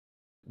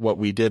what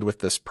we did with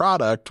this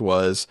product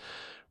was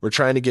we're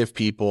trying to give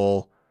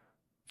people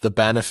the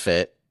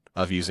benefit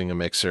of using a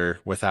mixer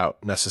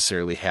without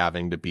necessarily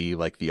having to be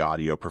like the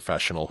audio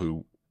professional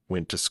who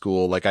went to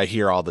school. Like I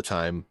hear all the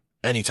time,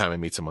 anytime I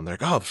meet someone, they're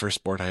like, oh, the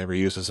first board I ever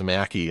used was a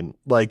Mackie. And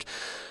like,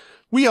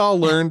 we all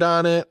learned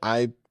on it.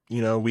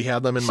 We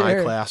had them in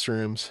my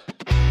classrooms.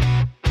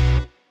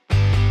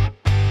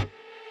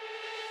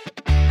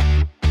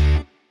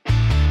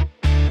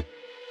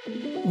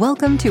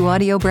 Welcome to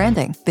Audio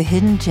Branding, the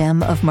hidden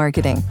gem of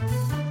marketing.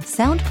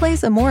 Sound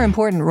plays a more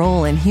important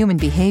role in human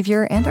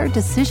behavior and our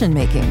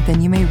decision-making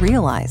than you may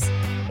realize.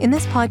 In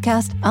this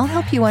podcast, I'll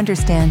help you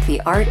understand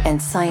the art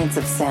and science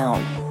of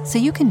sound so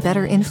you can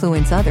better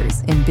influence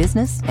others in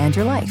business and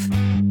your life.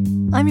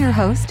 I'm your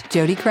host,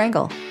 Jody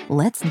Krangle.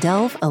 Let's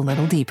delve a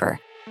little deeper.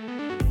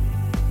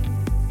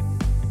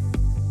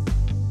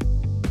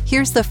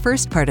 Here's the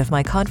first part of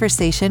my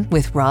conversation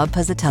with Rob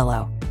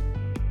Puzzitiello.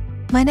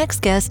 My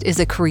next guest is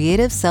a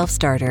creative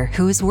self-starter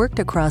who has worked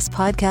across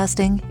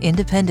podcasting,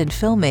 independent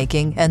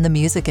filmmaking, and the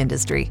music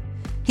industry.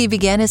 He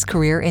began his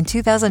career in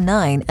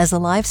 2009 as a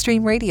live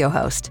stream radio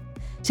host.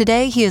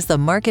 Today, he is the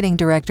marketing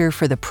director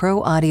for the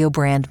pro audio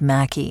brand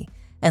Mackie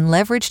and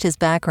leveraged his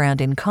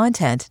background in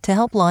content to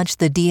help launch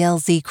the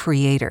DLZ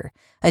Creator,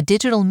 a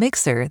digital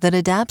mixer that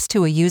adapts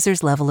to a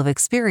user's level of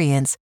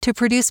experience to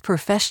produce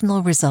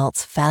professional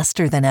results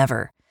faster than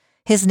ever.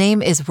 His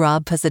name is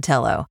Rob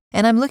Puzzitiello,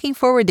 and I'm looking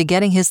forward to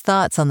getting his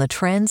thoughts on the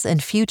trends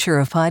and future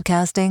of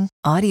podcasting,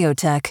 audio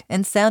tech,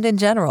 and sound in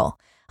general.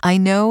 I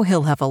know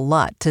he'll have a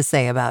lot to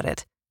say about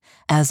it.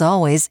 As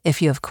always,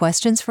 if you have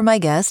questions for my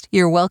guest,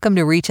 you're welcome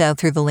to reach out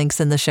through the links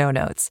in the show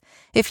notes.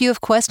 If you have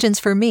questions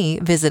for me,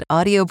 visit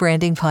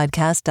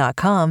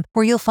audiobrandingpodcast.com,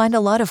 where you'll find a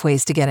lot of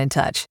ways to get in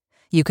touch.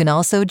 You can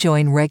also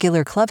join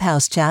regular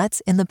Clubhouse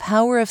chats in the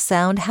Power of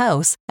Sound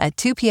House at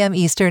 2 p.m.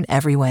 Eastern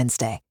every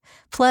Wednesday.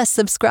 Plus,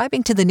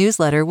 subscribing to the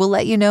newsletter will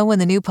let you know when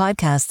the new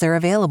podcasts are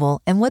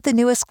available and what the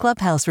newest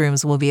Clubhouse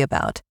rooms will be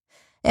about.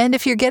 And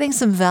if you're getting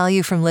some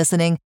value from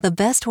listening, the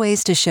best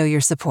ways to show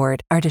your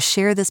support are to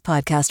share this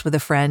podcast with a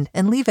friend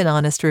and leave an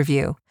honest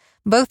review.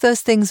 Both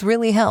those things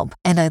really help,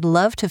 and I'd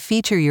love to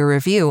feature your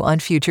review on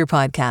future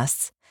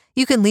podcasts.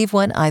 You can leave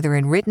one either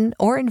in written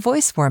or in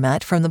voice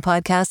format from the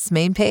podcast's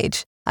main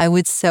page. I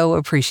would so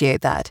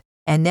appreciate that.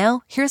 And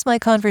now, here's my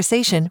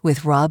conversation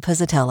with Rob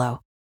Puzzitiello.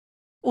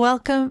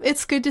 Welcome.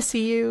 It's good to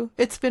see you.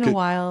 It's been a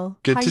while.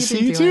 Good to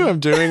see you too. I'm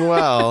doing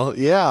well.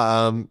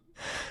 Yeah.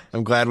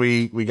 I'm glad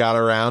we got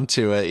around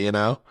to it, you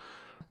know?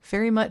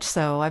 Very much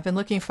so. I've been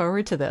looking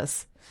forward to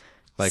this.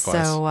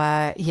 Likewise. So,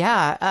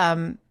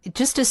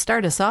 just to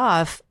start us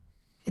off,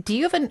 do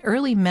you have an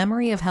early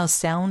memory of how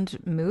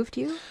sound moved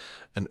you?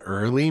 An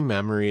early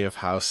memory of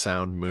how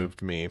sound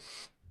moved me.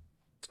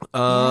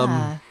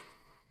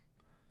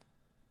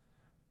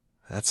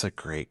 That's a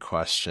great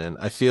question.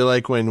 I feel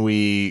like when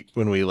we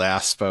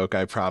last spoke,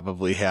 I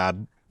probably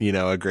had,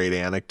 a great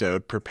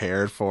anecdote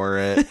prepared for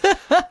it.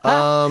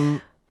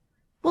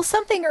 Well,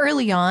 something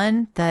early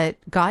on that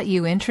got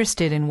you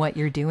interested in what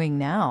you're doing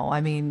now.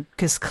 I mean,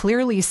 because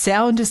clearly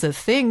sound is a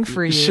thing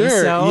for you. Sure.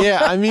 So.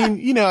 Yeah. I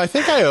mean, I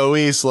think I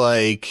always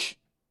there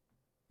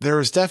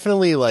was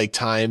definitely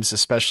times,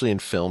 especially in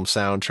film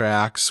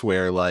soundtracks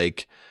where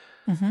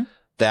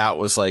that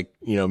was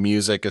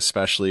music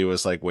especially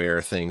was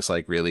where things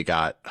really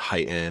got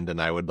heightened,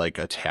 and I would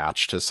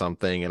attach to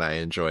something, and I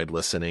enjoyed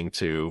listening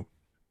to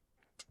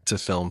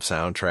film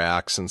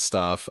soundtracks and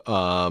stuff.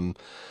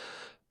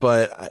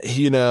 But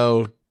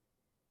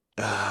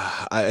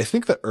I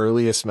think the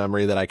earliest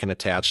memory that I can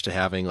attach to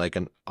having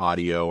an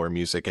audio or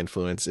music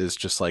influence is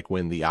just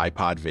when the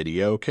iPod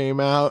video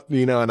came out,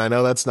 and I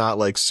know that's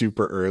not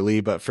super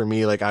early, but for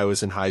me, I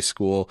was in high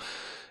school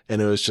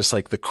and it was just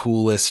the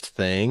coolest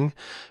thing.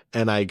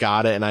 And I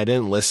got it, and I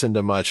didn't listen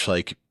to much,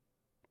 a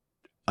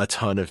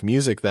ton of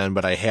music then,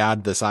 but I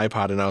had this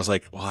iPod, and I was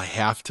like, well, I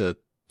have to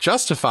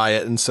justify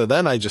it. And so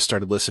then I just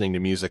started listening to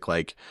music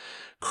like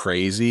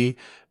crazy,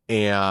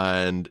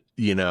 and,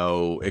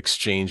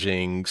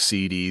 exchanging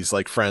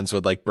CDs. Friends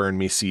would burn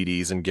me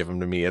CDs and give them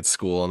to me at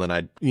school. And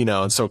then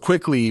and so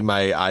quickly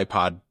my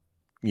iPod,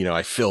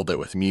 I filled it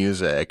with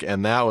music,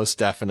 and that was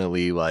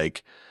definitely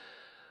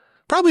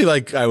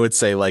probably I would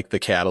say the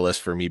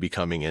catalyst for me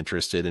becoming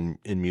interested in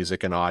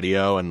music and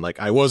audio. And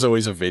I was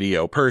always a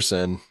video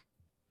person,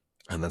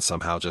 and then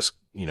somehow just,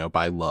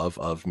 by love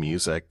of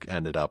music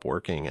ended up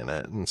working in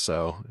it. And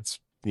so it's,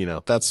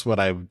 that's what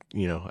I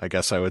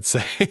guess I would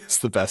say is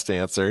the best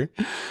answer.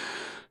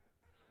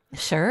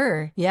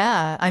 Sure.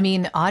 Yeah. I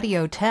mean,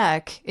 audio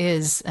tech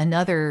is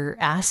another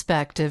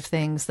aspect of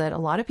things that a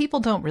lot of people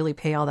don't really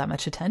pay all that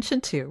much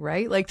attention to,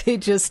 right?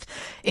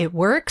 It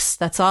works.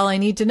 That's all I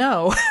need to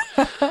know.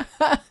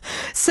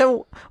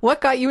 So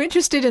what got you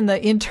interested in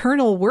the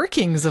internal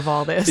workings of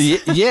all this?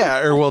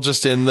 Yeah. Or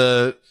just in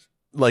the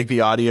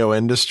audio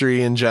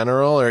industry in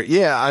general, or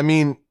I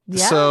mean,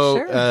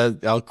 sure.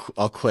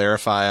 I'll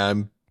clarify.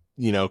 I'm,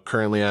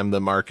 currently I'm the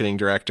marketing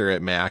director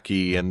at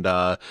Mackie, and,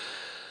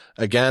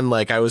 again,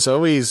 I was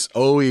always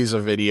a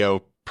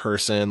video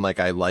person.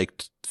 I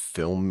liked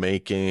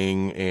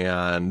filmmaking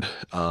and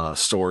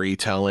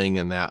storytelling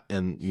and that,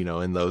 and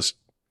in those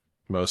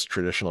most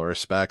traditional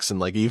respects. And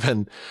like,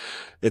 even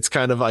it's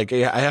kind of like,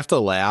 I have to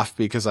laugh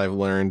because I've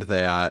learned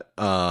that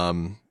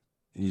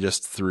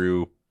just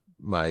through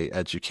my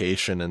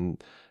education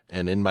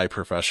and in my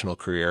professional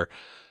career,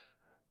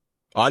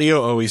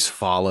 audio always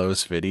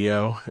follows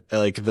video.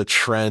 Like, the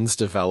trends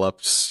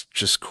develops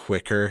just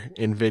quicker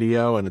in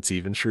video. And it's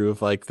even true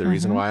of like the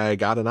reason why I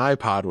got an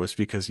iPod was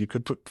because you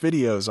could put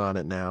videos on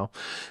it now.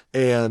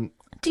 And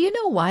do you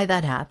know why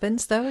that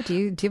happens though? Do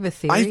you have a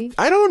theory?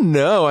 I don't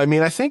know. I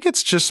mean, I think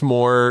it's just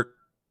more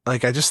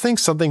like, I just think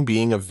something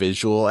being a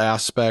visual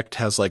aspect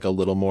has like a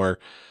little more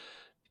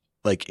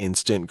like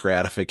instant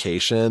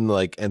gratification,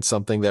 like, and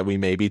something that we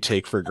maybe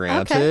take for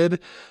granted,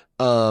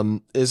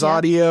 is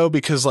audio,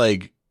 because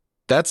like,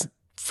 that's,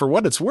 for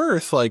what it's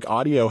worth, like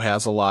audio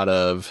has a lot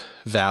of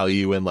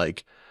value, and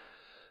like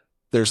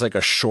there's like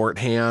a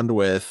shorthand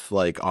with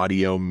like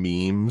audio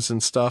memes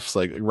and stuff.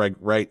 So like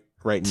right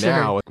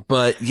now.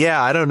 But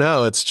yeah, I don't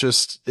know. It's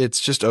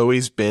just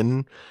always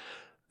been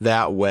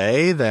that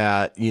way,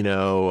 that,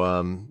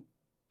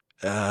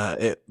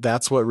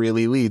 that's what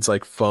really leads.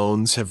 Like,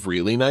 phones have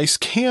really nice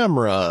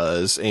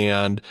cameras,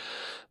 and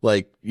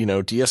like,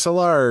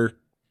 DSLR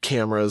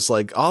cameras,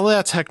 like all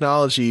that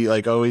technology,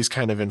 like always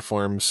kind of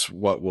informs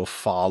what will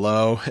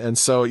follow. And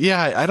so,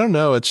 yeah, I don't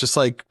know. It's just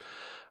like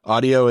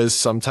audio is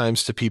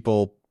sometimes to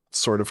people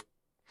sort of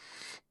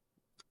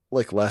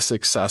like less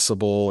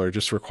accessible, or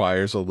just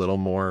requires a little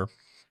more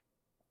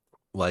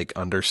like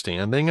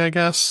understanding, I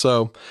guess.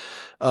 So,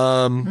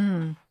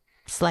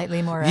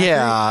 slightly more effort.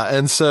 Yeah.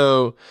 And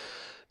so,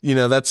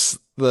 that's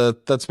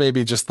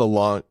maybe just the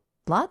long,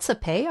 lots of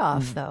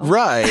payoff though.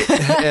 Right.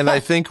 And I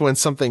think when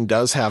something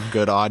does have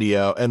good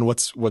audio, and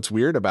what's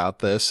weird about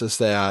this is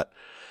that,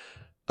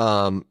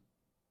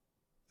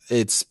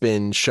 it's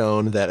been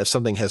shown that if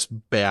something has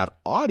bad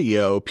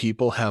audio,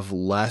 people have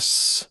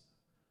less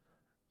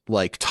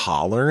like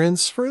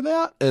tolerance for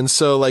that. And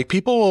so like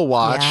people will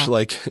watch,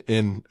 like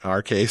in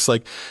our case,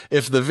 like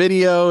if the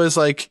video is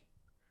like,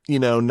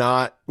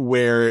 not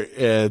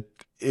where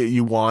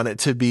you want it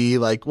to be,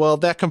 like, well,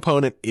 that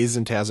component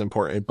isn't as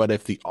important. But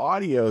if the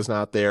audio is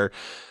not there,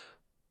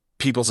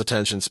 people's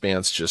attention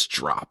spans just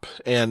drop.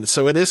 And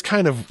so it is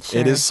kind of,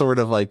 it is sort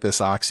of like this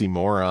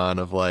oxymoron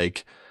of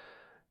like,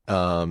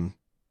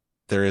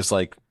 there is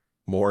like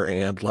more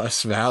and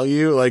less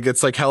value. Like,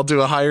 it's like held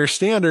to a higher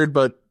standard,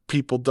 but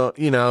people don't,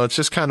 it's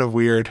just kind of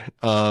weird.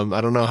 I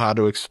don't know how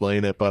to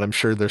explain it, but I'm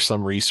sure there's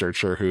some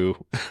researcher who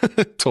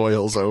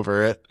toils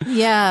over it.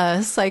 Yeah,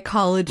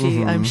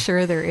 psychology. I'm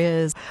sure there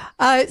is.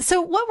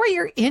 So what were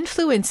your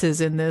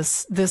influences in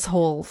this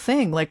whole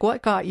thing? Like,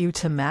 what got you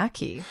to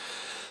Mackie?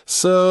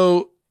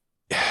 So,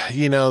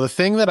 the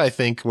thing that I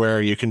think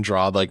where you can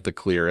draw like the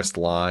clearest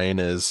line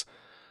is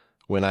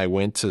when I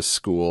went to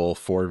school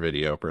for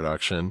video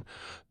production,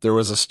 there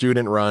was a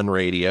student run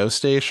radio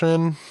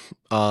station.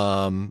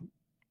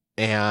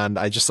 And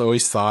I just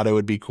always thought it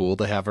would be cool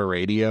to have a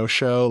radio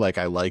show. Like,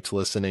 I liked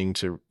listening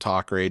to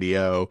talk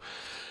radio,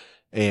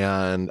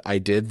 and I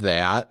did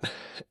that.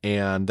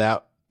 And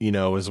that,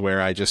 was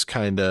where I just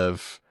kind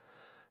of,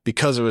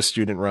 because it was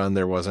student run,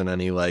 there wasn't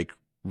any like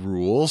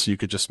rules. You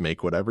could just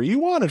make whatever you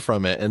wanted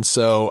from it. And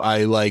so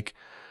I like,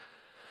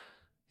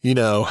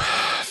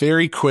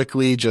 very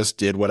quickly just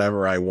did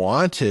whatever I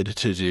wanted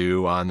to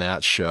do on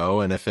that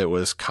show. And if it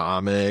was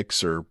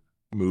comics or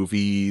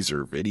movies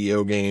or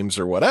video games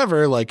or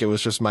whatever, like, it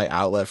was just my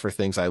outlet for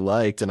things I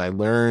liked. And I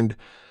learned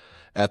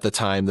at the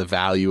time the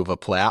value of a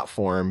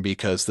platform,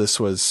 because this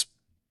was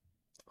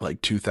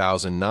like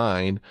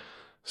 2009.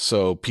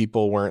 So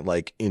people weren't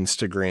like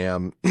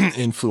Instagram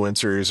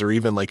influencers or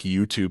even like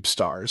YouTube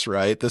stars,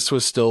 right? This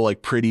was still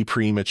like pretty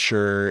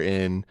premature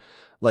in,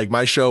 like,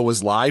 my show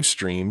was live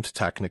streamed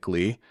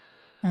technically,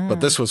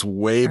 but this was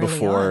way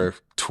before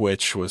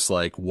Twitch was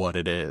like what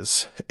it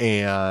is.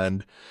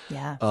 And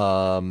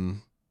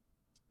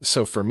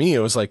so for me, it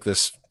was like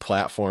this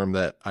platform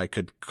that I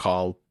could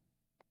call,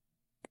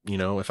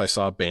 if I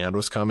saw a band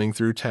was coming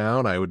through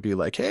town, I would be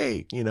like,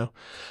 hey,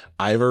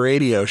 I have a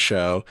radio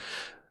show.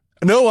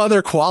 No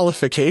other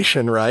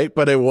qualification, right?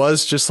 But it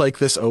was just like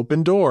this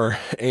open door.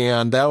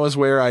 And that was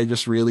where I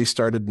just really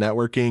started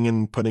networking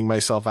and putting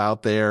myself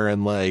out there.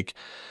 And like,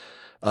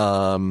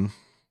 that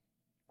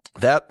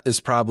is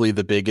probably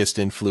the biggest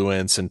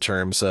influence in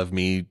terms of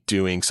me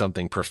doing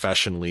something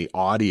professionally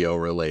audio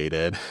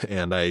related.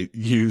 And I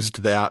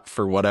used that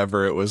for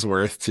whatever it was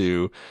worth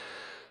to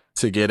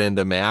get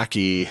into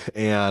Mackie.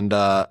 And,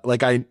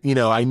 like, I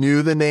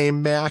knew the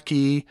name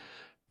Mackie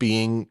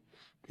being,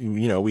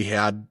 we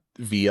had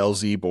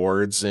VLZ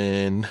boards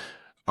in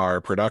our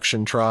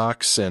production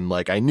trucks, and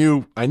like, I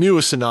knew it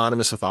was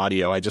synonymous with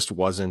audio. I just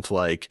wasn't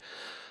the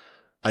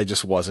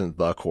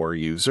core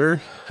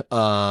user.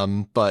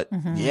 But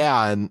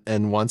yeah.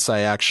 And once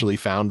I actually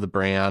found the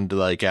brand,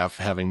 like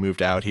having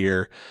moved out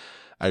here,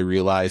 I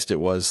realized it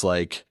was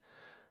like,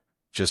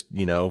 just,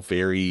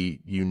 very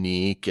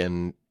unique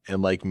and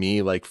like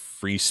me, like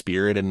free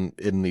spirit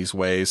in these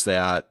ways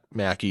that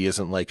Mackie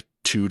isn't like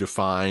too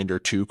defined or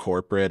too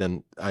corporate.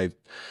 And I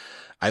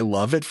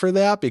love it for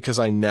that because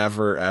I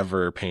never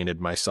ever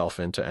painted myself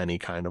into any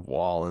kind of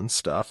wall and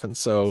stuff. And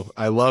so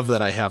I love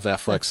that I have that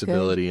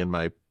flexibility in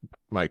my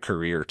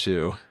career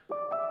too.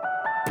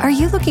 Are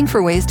you looking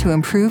for ways to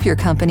improve your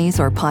company's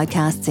or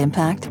podcast's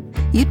impact?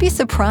 You'd be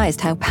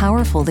surprised how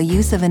powerful the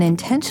use of an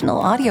intentional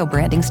audio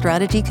branding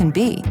strategy can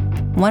be.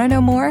 Want to know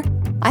more?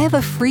 I have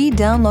a free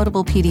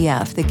downloadable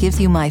PDF that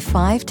gives you my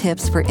 5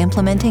 tips for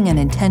implementing an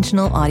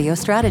intentional audio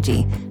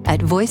strategy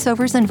at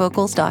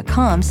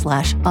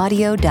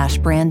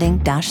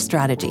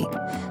voiceoversandvocals.com/audio-branding-strategy.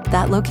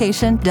 That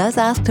location does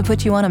ask to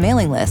put you on a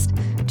mailing list,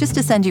 just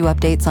to send you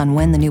updates on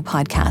when the new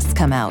podcasts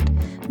come out.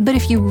 But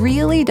if you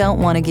really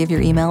don't want to give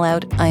your email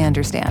out, I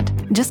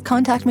understand. Just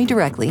contact me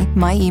directly.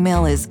 My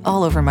email is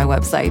all over my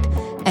website,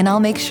 and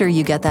I'll make sure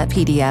you get that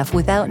PDF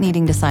without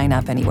needing to sign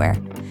up anywhere.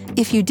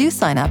 If you do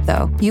sign up,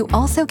 though, you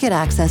also get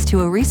access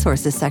to a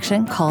resources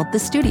section called The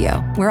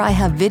Studio, where I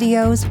have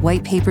videos,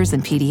 white papers,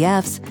 and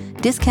PDFs,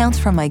 discounts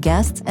from my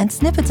guests, and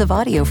snippets of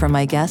audio from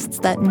my guests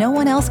that no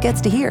one else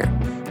gets to hear.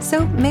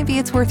 So maybe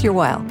it's worth your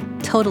while.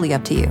 Totally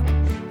up to you.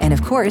 And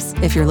of course,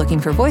 if you're looking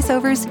for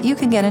voiceovers, you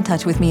can get in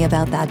touch with me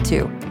about that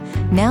too.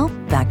 Now,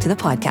 back to the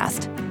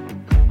podcast.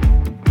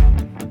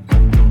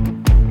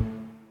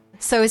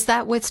 So is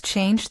that what's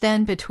changed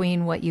then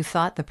between what you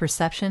thought the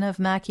perception of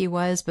Mackie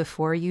was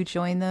before you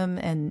joined them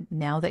and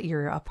now that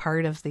you're a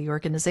part of the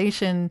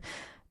organization?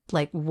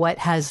 Like, what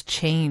has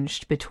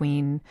changed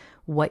between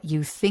what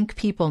you think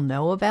people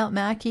know about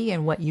Mackie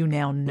and what you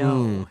now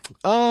know?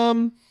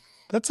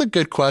 That's a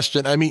good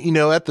question. I mean,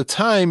 at the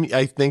time,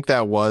 I think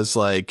that was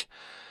like,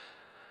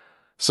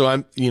 so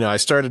I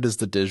started as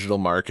the digital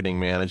marketing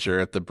manager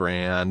at the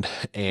brand,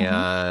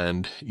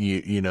 and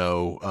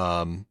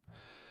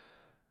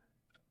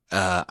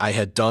I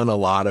had done a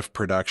lot of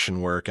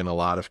production work in a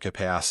lot of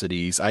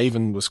capacities. I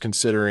even was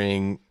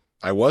considering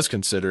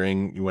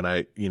when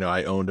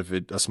I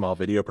owned a small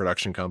video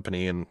production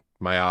company, and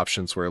my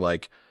options were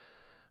like,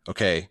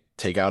 okay,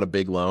 take out a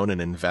big loan and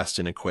invest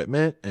in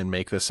equipment and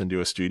make this into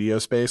a studio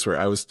space. Where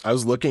I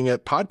was looking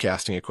at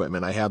podcasting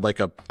equipment. I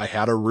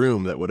had a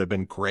room that would have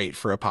been great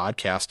for a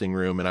podcasting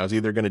room. And I was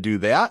either going to do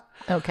that,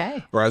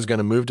 okay, or I was going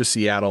to move to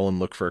Seattle and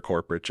look for a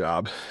corporate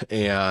job.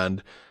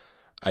 And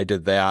I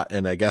did that,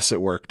 and I guess it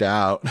worked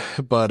out.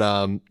 But,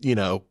 I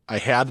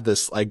had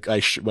this,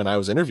 when I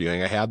was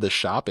interviewing, I had this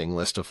shopping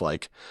list of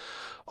like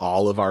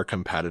all of our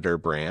competitor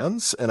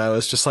brands. And I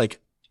was just like,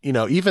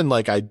 even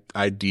like I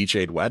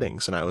DJ'd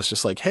weddings, and I was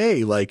just like,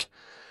 hey, like,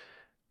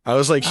 I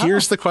was like,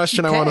 here's the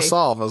question I want to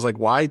solve. I was like,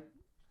 why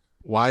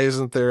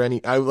isn't there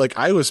any,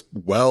 I was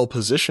well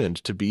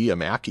positioned to be a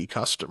Mackie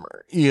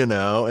customer,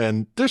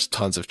 and there's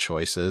tons of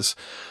choices.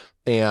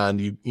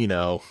 And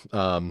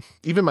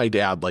even my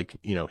dad, like,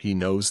 he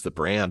knows the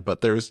brand, but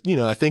there's,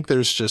 I think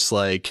there's just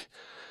like,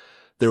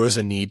 there was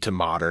a need to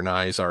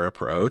modernize our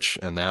approach.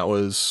 And that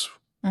was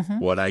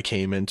what I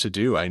came in to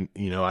do. I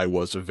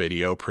was a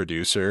video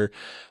producer.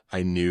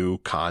 I knew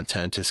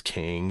content is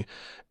king.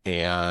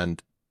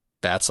 And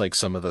that's like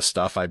some of the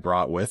stuff I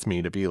brought with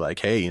me to be like,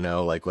 hey,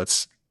 like,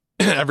 let's,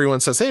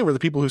 everyone says, hey, we're the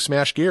people who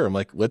smash gear. I'm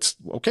like, let's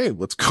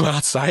go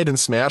outside and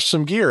smash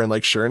some gear. And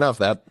like, sure enough,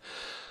 that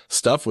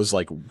stuff was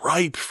like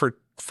ripe for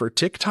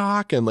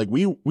TikTok. And like,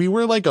 we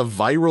were like a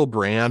viral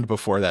brand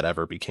before that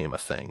ever became a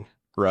thing.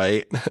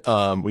 Right.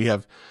 We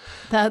have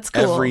that's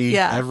cool.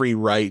 Every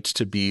right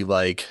to be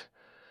like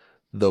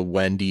the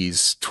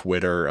Wendy's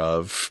Twitter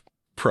of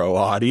pro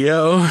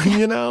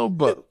audio,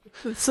 but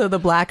so the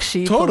black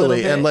sheep.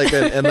 Totally. And like,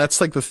 and that's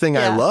like the thing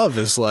I love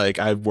is like,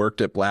 I've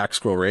worked at Black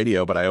Squirrel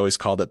Radio, but I always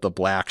called it the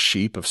black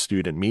sheep of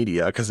student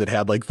media because it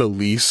had like the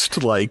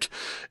least like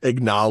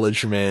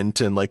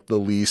acknowledgement and like the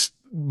least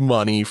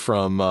money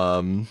from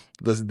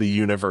the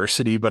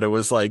university. But it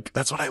was like,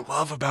 that's what I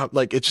love about,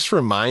 like, it just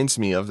reminds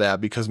me of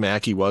that because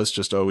Mackie was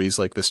just always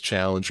like this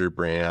challenger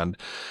brand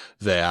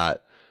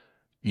that,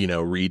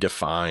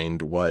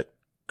 redefined what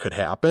could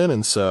happen.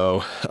 And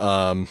so,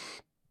 I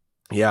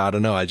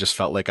don't know. I just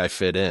felt like I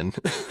fit in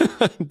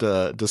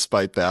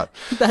despite that.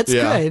 That's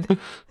good.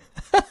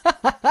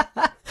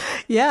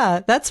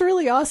 Yeah, that's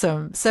really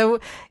awesome. So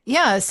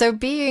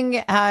being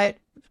at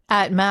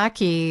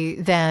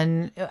Mackie,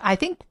 then I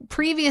think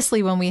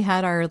previously when we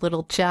had our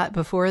little chat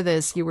before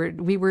this,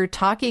 we were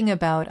talking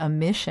about a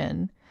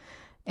mission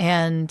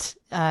and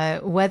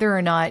whether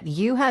or not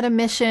you had a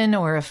mission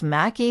or if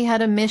Mackie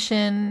had a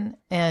mission,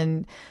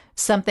 and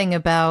something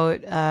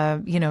about,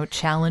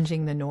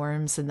 challenging the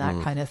norms and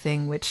that kind of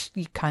thing, which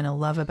you kind of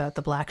love about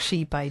the black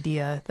sheep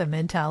idea, the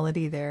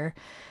mentality there.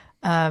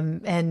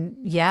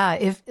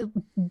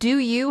 Do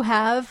you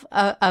have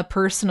a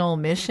personal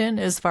mission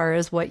as far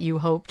as what you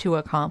hope to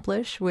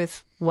accomplish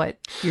with what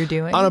you're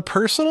doing? On a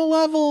personal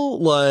level,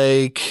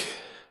 like,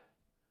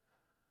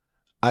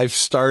 I've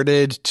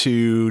started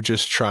to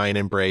just try and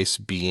embrace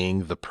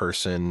being the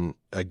person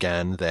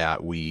again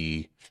that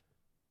we,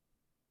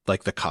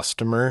 like, the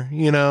customer,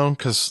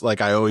 because like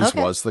I always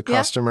was the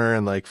customer.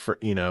 And like, for,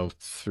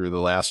 through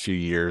the last few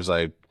years,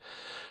 I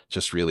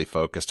just really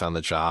focused on the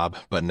job.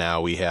 But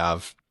now we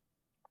have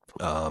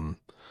um,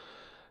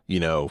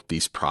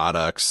 these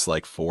products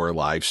like for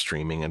live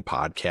streaming and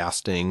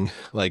podcasting,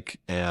 like,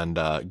 and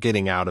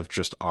getting out of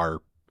just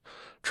our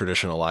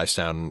traditional live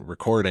sound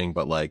recording,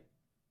 but like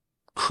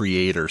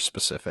creator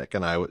specific.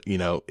 And I would,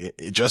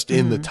 just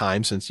in the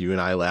time since you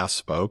and I last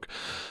spoke,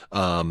 we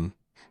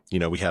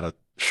had a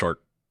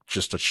short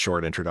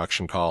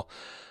introduction call.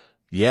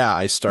 Yeah,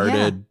 I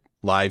started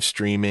live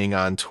streaming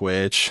on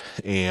Twitch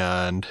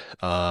and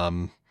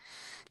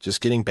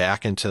just getting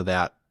back into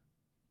that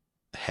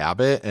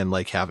habit and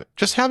like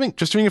just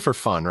doing it for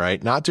fun,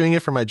 right? Not doing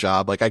it for my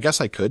job. Like, I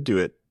guess I could do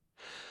it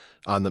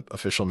on the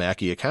official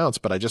Mackie accounts,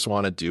 but I just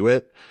want to do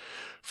it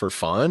for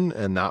fun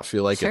and not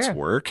feel like it's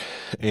work.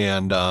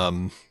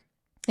 And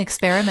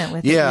experiment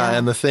with it. Yeah.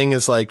 And the thing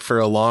is, like, for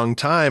a long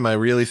time, I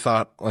really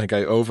thought, like,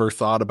 I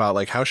overthought about,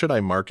 like, how should I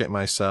market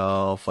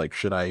myself? Like,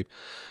 should I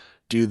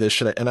do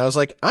this? And I was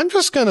like, I'm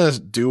just going to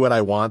do what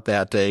I want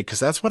that day, because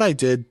that's what I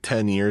did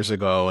 10 years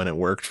ago and it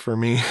worked for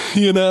me,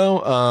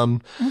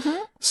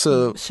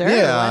 So, sure,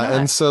 yeah.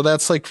 And so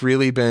that's like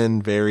really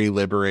been very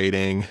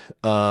liberating.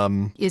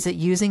 Is it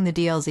using the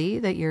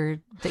DLZ that you're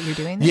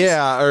doing this?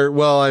 Yeah.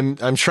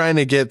 I'm trying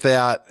to get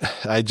that.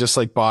 I just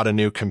like bought a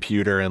new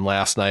computer, and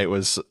last night I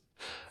was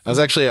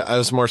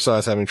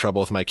having trouble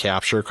with my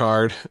capture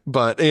card,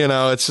 but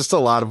it's just a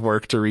lot of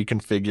work to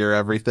reconfigure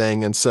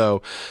everything. And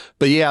so,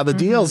 but yeah, the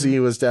DLZ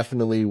was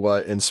definitely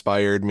what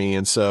inspired me.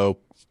 And so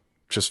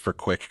just for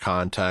quick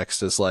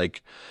context is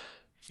like,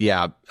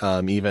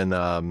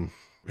 even,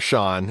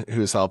 Sean,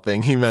 who's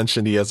helping, he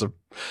mentioned he has a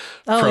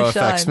Pro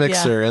FX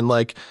mixer, and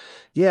like,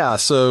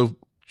 so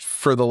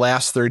for the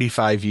last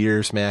 35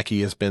 years,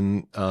 Mackie has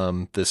been,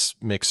 this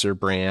mixer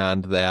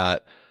brand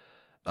that,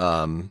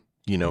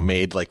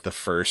 made like the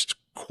first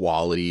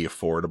quality,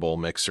 affordable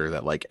mixer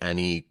that like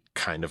any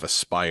kind of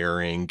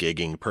aspiring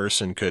gigging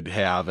person could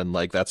have. And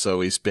like, that's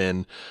always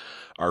been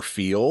our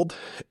field.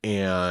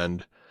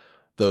 And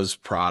those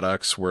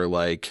products were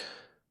like,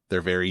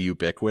 they're very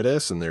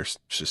ubiquitous and they're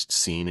just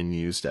seen and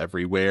used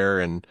everywhere.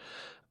 And,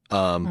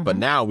 but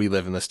now we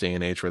live in this day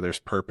and age where there's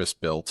purpose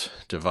built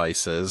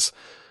devices.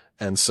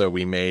 And so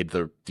we made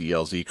the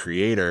DLZ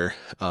Creator,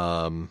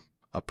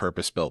 a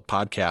purpose built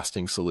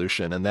podcasting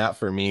solution. And that,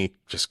 for me,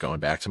 just going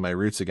back to my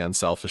roots again,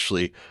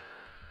 selfishly,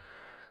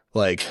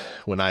 like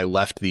when I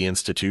left the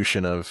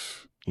institution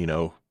of,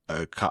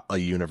 a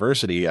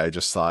university, I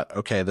just thought,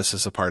 okay, this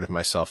is a part of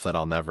myself that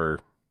I'll never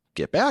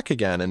get back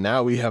again. And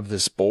now we have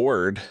this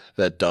board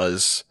that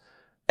does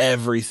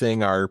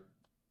everything our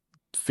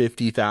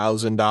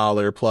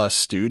 $50,000 plus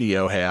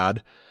studio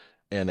had.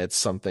 And it's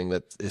something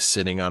that is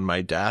sitting on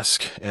my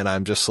desk. And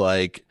I'm just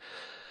like,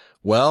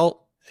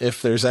 well,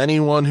 if there's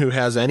anyone who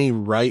has any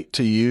right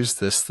to use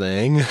this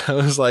thing, I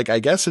was like, I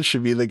guess it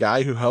should be the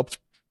guy who helped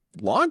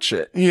launch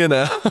it, And,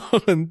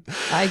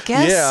 I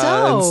guess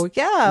so.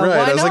 Yeah. Right.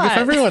 Why I was not? like, if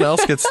everyone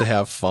else gets to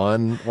have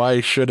fun,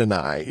 why shouldn't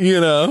I,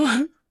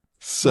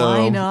 So,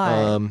 why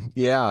not?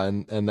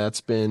 and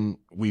that's been,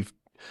 we've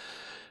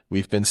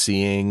been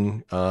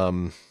seeing,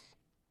 a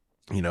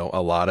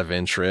lot of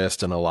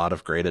interest and a lot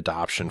of great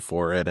adoption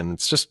for it. And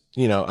it's just,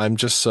 I'm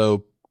just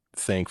so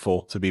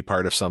thankful to be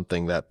part of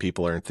something that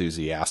people are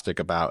enthusiastic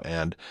about,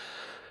 and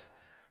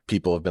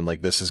people have been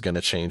like, this is going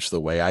to change the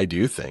way I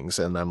do things.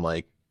 And I'm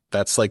like,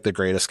 that's like the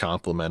greatest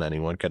compliment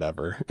anyone could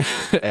ever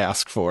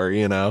ask for,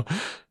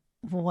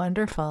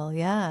 Wonderful.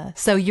 Yeah.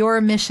 So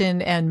your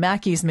mission and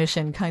Mackie's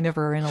mission kind of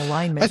are in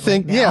alignment. I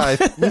think, right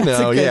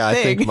now. I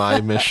think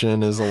my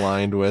mission is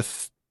aligned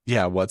with,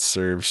 what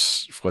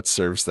serves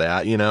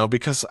that,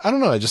 because I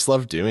don't know, I just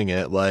love doing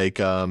it. Like,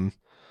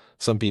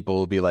 some people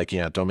will be like,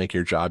 don't make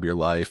your job your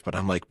life. But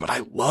I'm like, but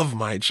I love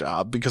my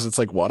job because it's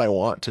like what I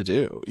want to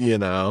do,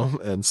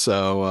 And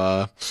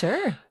so,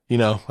 sure.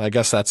 I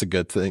guess that's a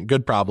good thing,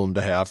 good problem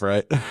to have,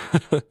 right?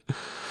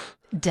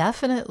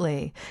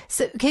 Definitely.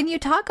 So can you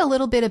talk a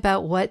little bit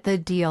about what the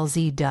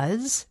DLZ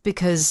does?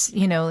 Because,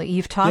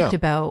 you've talked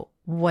about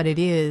what it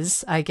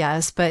is, I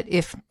guess, but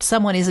if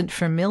someone isn't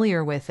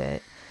familiar with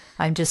it,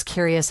 I'm just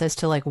curious as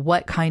to like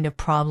what kind of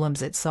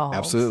problems it solves.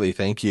 Absolutely.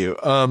 Thank you.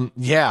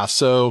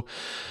 So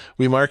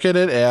we market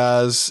it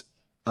as,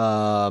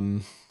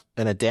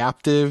 an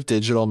adaptive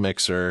digital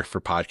mixer for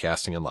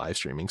podcasting and live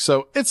streaming.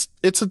 So it's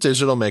a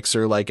digital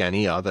mixer like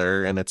any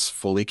other, and it's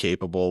fully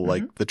capable.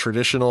 Like the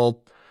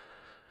traditional,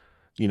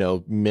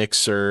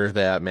 mixer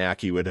that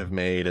Mackie would have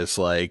made is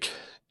like,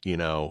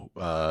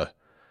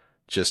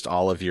 just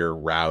all of your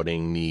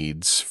routing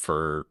needs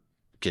for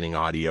getting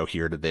audio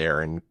here to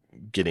there and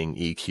getting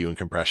EQ and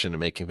compression and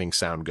making things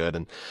sound good.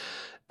 And,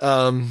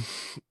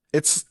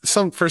 it's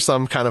for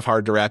some kind of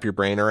hard to wrap your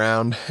brain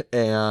around.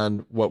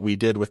 And what we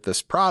did with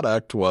this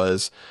product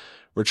was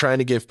we're trying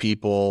to give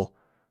people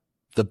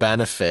the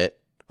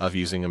benefit of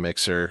using a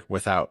mixer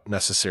without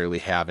necessarily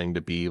having to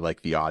be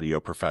like the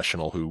audio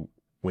professional who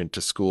went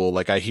to school.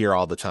 Like I hear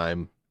all the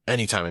time,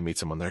 anytime I meet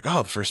someone, they're like,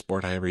 oh, the first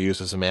board I ever used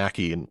was a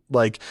Mackie. And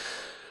like,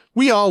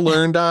 we all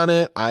learned on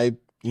it.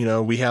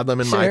 We had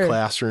them in my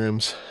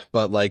classrooms,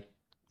 but like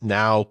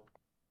now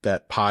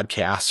that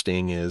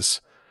podcasting is,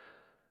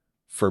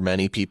 for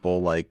many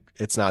people, like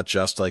it's not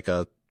just like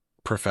a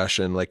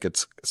profession, like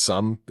it's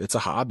a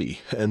hobby.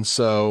 And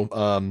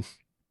so,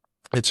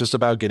 it's just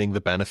about getting the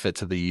benefit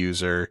to the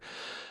user,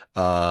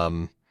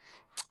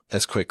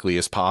 as quickly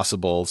as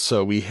possible.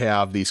 So we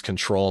have these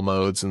control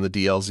modes in the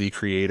DLZ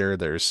creator.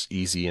 There's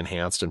easy,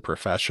 enhanced, and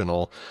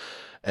professional.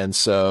 And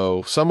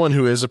so someone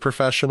who is a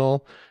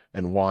professional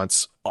and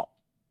wants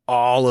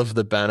all of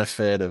the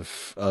benefit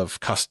of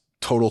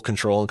total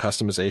control and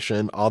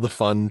customization, all the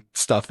fun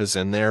stuff is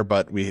in there,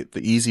 but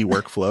the easy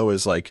workflow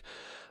is like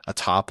a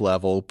top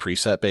level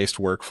preset based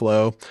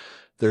workflow.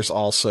 There's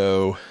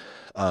also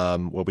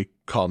what we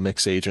call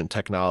mix agent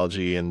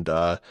technology, and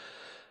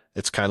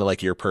it's kind of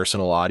like your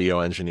personal audio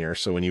engineer.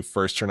 So when you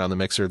first turn on the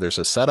mixer, there's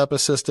a setup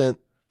assistant,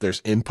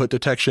 there's input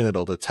detection.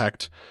 It'll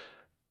detect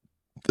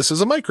this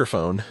is a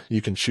microphone.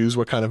 You can choose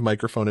what kind of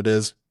microphone it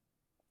is.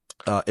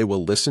 It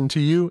will listen to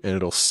you and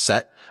it'll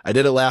set. I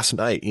did it last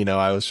night.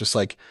 I was just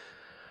like,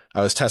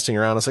 I was testing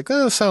around. I was like,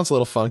 oh, this sounds a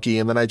little funky.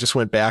 And then I just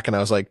went back and I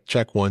was like,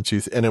 check 1,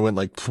 2, and it went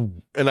like,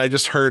 and I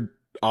just heard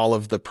all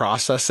of the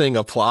processing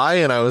apply.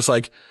 And I was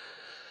like,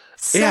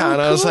 yeah.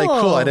 And I was like,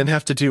 cool. I didn't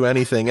have to do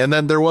anything. And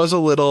then there was a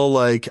little,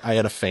 like, I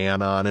had a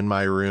fan on in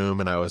my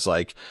room and I was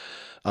like,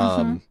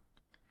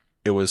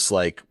 it was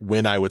like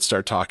when I would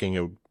start talking,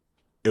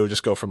 it would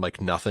just go from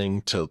like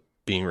nothing to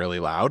being really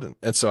loud.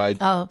 And so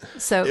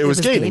it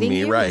was gating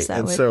me. Right.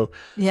 And so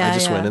I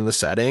just went in the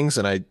settings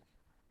and I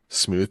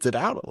smoothed it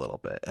out a little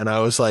bit. And I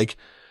was like,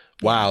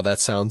 wow, that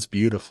sounds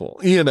beautiful,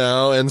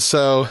 And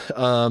so,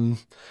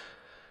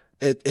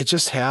 it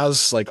just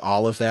has like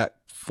all of that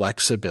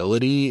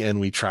flexibility, and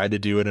we try to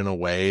do it in a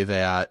way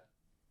that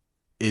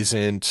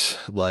isn't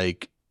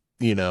like,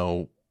 we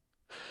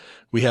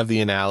have the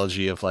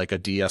analogy of like a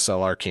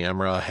DSLR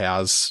camera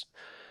has,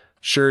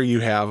 sure,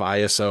 you have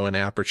ISO and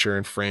aperture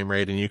and frame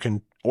rate, and you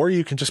can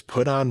just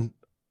put on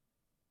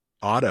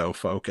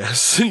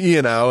autofocus,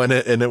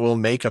 and it will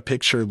make a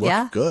picture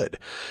look good.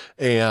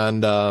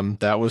 And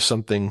that was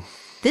something.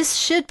 This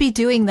should be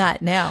doing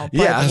that now,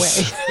 by the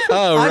way.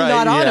 Oh, I'm right,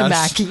 not on a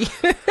Mackie.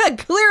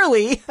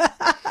 Clearly.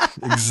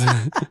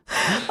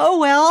 Oh,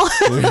 well.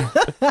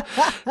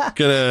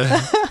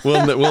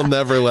 We'll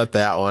never let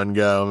that one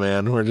go,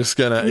 man. We're just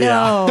gonna,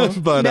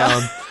 But,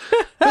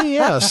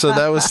 so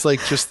that was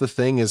like just the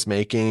thing, is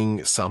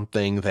making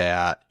something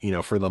that,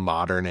 for the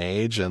modern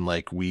age. And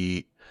like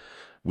we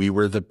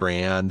were the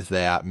brand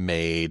that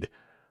made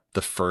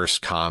the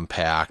first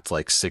compact,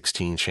 like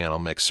 16 channel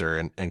mixer,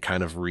 and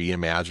kind of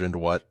reimagined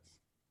what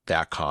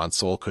that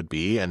console could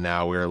be. And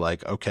now we're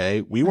like, okay,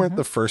 we weren't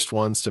the first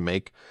ones to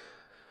make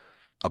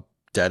a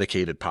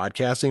dedicated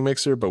podcasting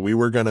mixer, but we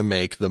were going to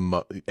make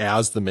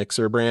as the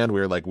mixer brand, we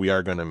were like, we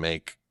are going to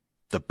make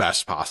the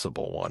best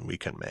possible one we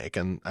can make.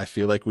 And I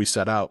feel like we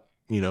set out,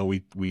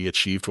 we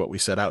achieved what we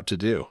set out to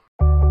do.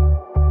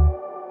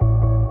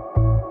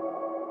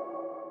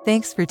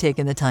 Thanks for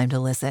taking the time to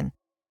listen.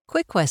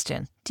 Quick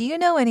question. Do you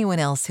know anyone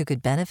else who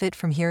could benefit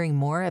from hearing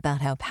more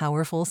about how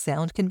powerful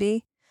sound can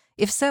be?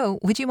 If so,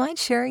 would you mind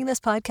sharing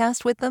this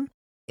podcast with them?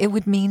 It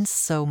would mean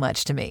so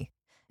much to me.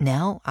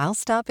 Now, I'll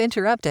stop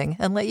interrupting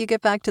and let you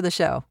get back to the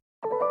show.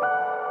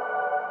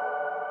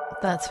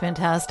 That's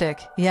fantastic.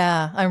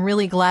 Yeah, I'm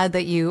really glad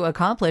that you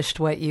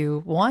accomplished what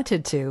you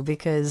wanted to,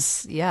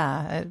 because,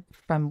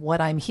 from what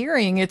I'm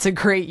hearing, it's a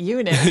great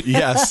unit.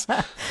 Yes.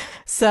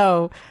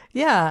 So,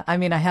 yeah, I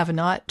mean, I have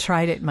not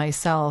tried it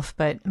myself,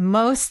 but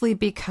mostly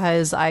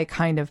because I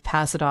kind of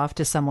pass it off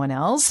to someone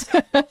else.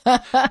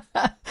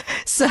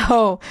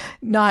 So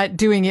not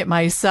doing it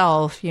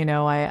myself,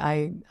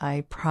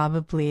 I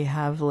probably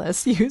have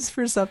less use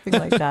for something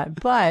like that.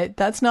 But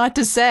that's not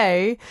to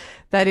say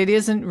that it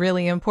isn't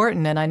really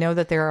important. And I know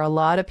that there are a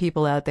lot of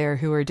people out there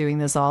who are doing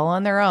this all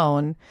on their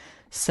own.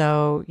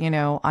 So,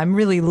 I'm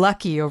really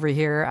lucky over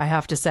here, I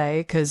have to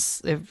say,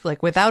 because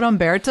without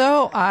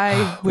Umberto,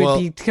 I would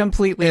be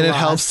completely lost. And it lost.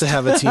 helps to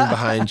have a team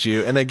behind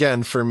you. And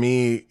again, for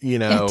me,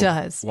 it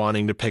does.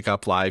 Wanting to pick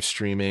up live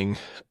streaming,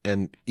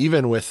 and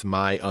even with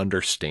my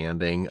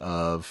understanding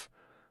of,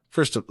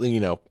 first,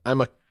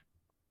 I'm a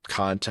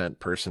content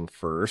person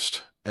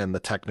first, and the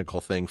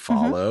technical thing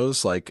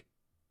follows. Like,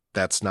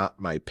 that's not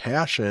my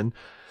passion.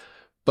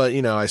 But,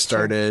 I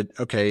started,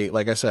 okay,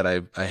 like I said,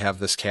 I have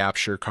this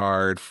capture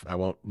card. I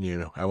won't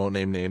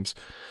name names,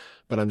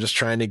 but I'm just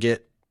trying to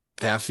get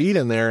that feed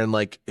in there, and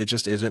like, it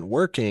just isn't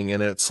working.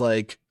 And it's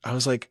like, I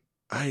was like,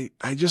 I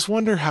just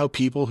wonder how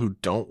people who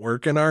don't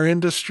work in our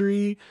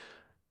industry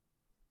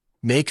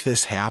make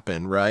this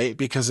happen. Right.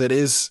 Because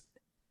it's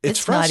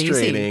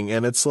frustrating,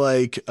 and it's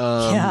like,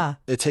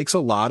 it takes a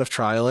lot of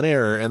trial and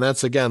error. And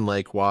that's, again,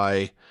 like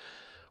why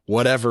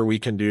whatever we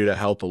can do to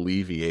help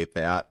alleviate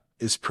that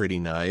is pretty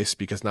nice,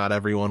 because not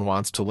everyone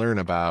wants to learn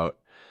about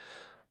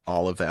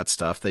all of that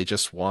stuff. They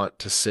just want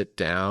to sit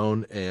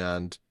down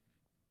and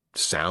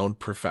sound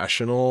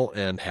professional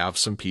and have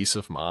some peace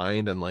of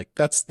mind. And like,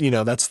 that's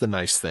the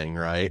nice thing.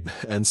 Right.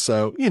 And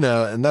so,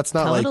 and that's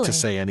not like to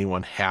say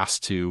anyone has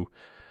to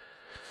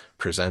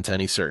present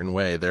any certain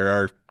way. There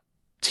are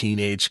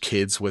teenage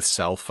kids with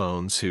cell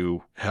phones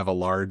who have a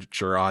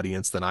larger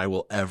audience than I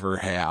will ever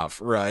have,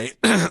 right?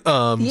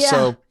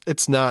 So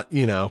it's not,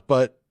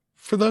 but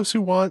for those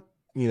who want,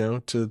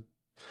 to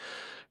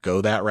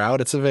go that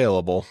route, it's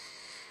available.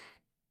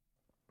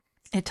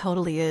 It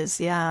totally is.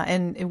 Yeah.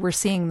 And we're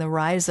seeing the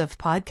rise of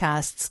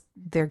podcasts.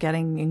 They're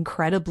getting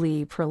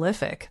incredibly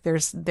prolific.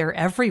 They're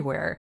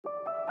everywhere.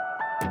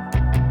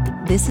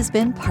 This has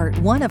been part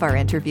 1 of our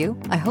interview.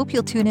 I hope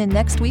you'll tune in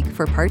next week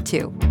for part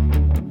 2.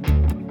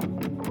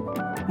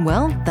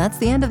 Well, that's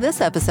the end of this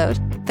episode.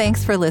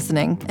 Thanks for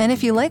listening. And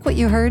if you like what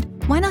you heard,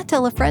 why not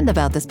tell a friend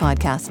about this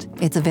podcast?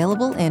 It's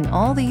available in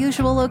all the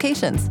usual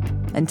locations.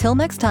 Until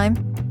next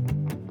time.